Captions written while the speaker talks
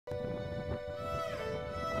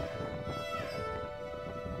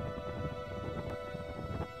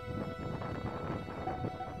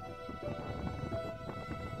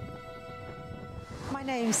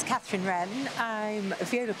name's Katherine Wren. I'm a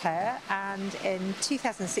viola player, and in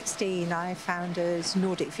 2016 I founded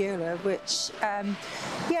Nordic Viola, which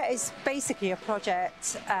is basically a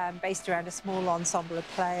project based around a small ensemble of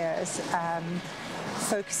players,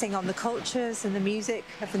 focusing on the cultures and the music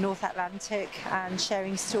of the North Atlantic and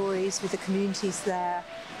sharing stories with the communities there,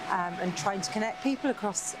 and trying to connect people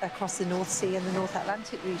across the North Sea and the North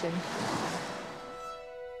Atlantic region.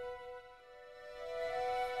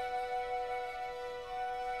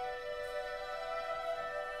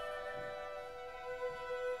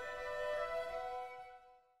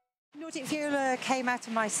 Nordic Viola came out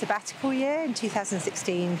of my sabbatical year in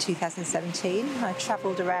 2016-2017. I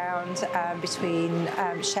travelled around between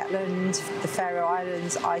Shetland, the Faroe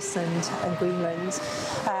Islands, Iceland and Greenland,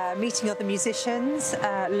 meeting other musicians,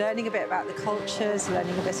 learning a bit about the cultures,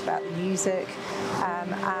 learning a bit about the music,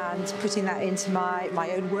 and putting that into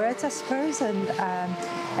my own words, I suppose, and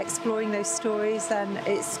exploring those stories. And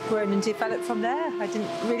it's grown and developed from there. I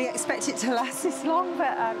didn't really expect it to last this long,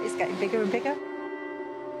 but it's getting bigger and bigger.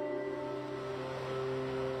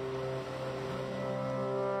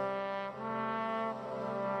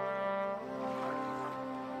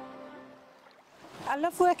 I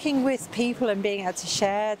love working with people and being able to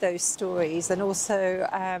share those stories, and also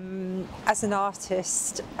as an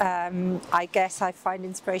artist, I guess I find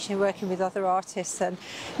inspiration working with other artists and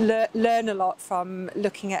learn a lot from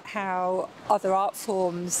looking at how other art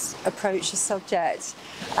forms approach a subject,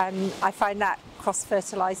 and I find that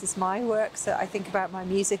cross-fertilises my work, so I think about my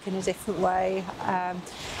music in a different way and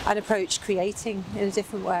approach creating in a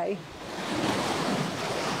different way.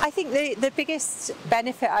 I think the biggest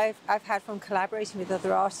benefit I've had from collaborating with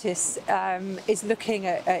other artists is looking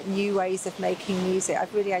at new ways of making music.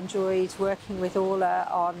 I've really enjoyed working with Orla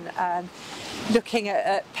on looking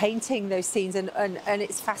at painting those scenes, and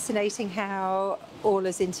it's fascinating how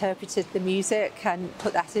Orla's interpreted the music and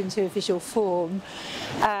put that into a visual form,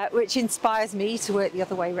 which inspires me to work the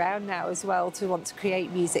other way around now as well, to want to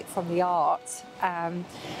create music from the art,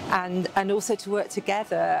 and also to work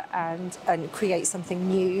together and create something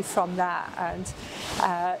new from that, and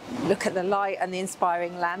look at the light and the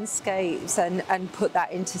inspiring landscapes and put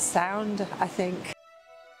that into sound, I think.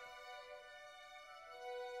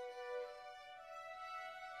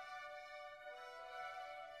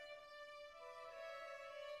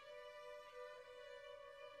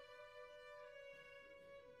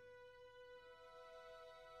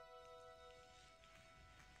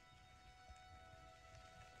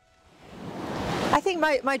 I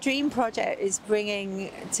think my dream project is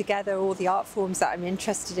bringing together all the art forms that I'm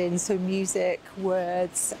interested in, so music,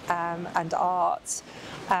 words and art.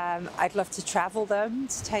 I'd love to travel them,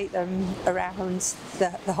 to take them around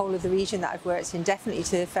the whole of the region that I've worked in, definitely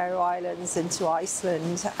to the Faroe Islands and to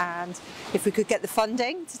Iceland, and if we could get the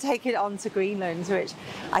funding to take it on to Greenland, which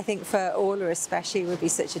I think for Orla especially would be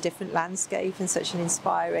such a different landscape and such an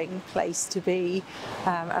inspiring place to be,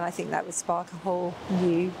 and I think that would spark a whole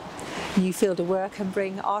new field of work and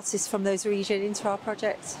bring artists from those regions into our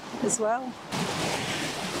project as well.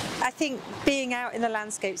 I think being out in the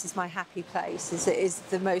landscapes is my happy place, is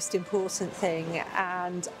the most important thing,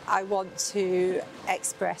 and I want to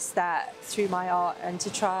express that through my art and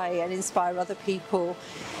to try and inspire other people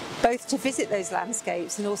both to visit those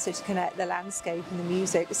landscapes and also to connect the landscape and the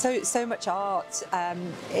music. So much art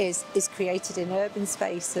is created in urban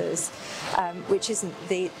spaces, which isn't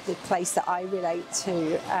the place that I relate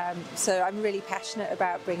to. So I'm really passionate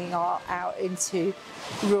about bringing art out into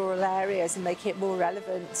rural areas and making it more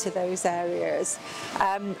relevant to those areas.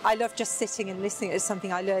 I love just sitting and listening. It's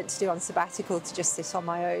something I learned to do on sabbatical, to just sit on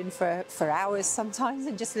my own for hours sometimes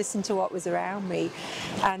and just listen to what was around me.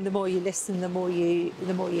 And the more you listen, the more you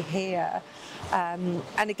hear. And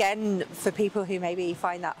again, for people who maybe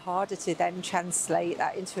find that harder to then translate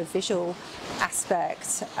that into a visual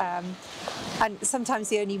aspect, and sometimes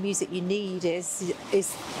the only music you need is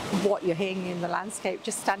what you're hearing in the landscape.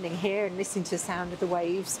 Just standing here and listening to the sound of the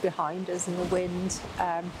waves behind us and the wind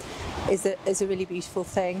is a really beautiful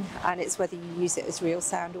thing, and it's whether you use it as real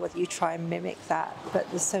sound or whether you try and mimic that, but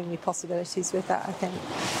there's so many possibilities with that, I think.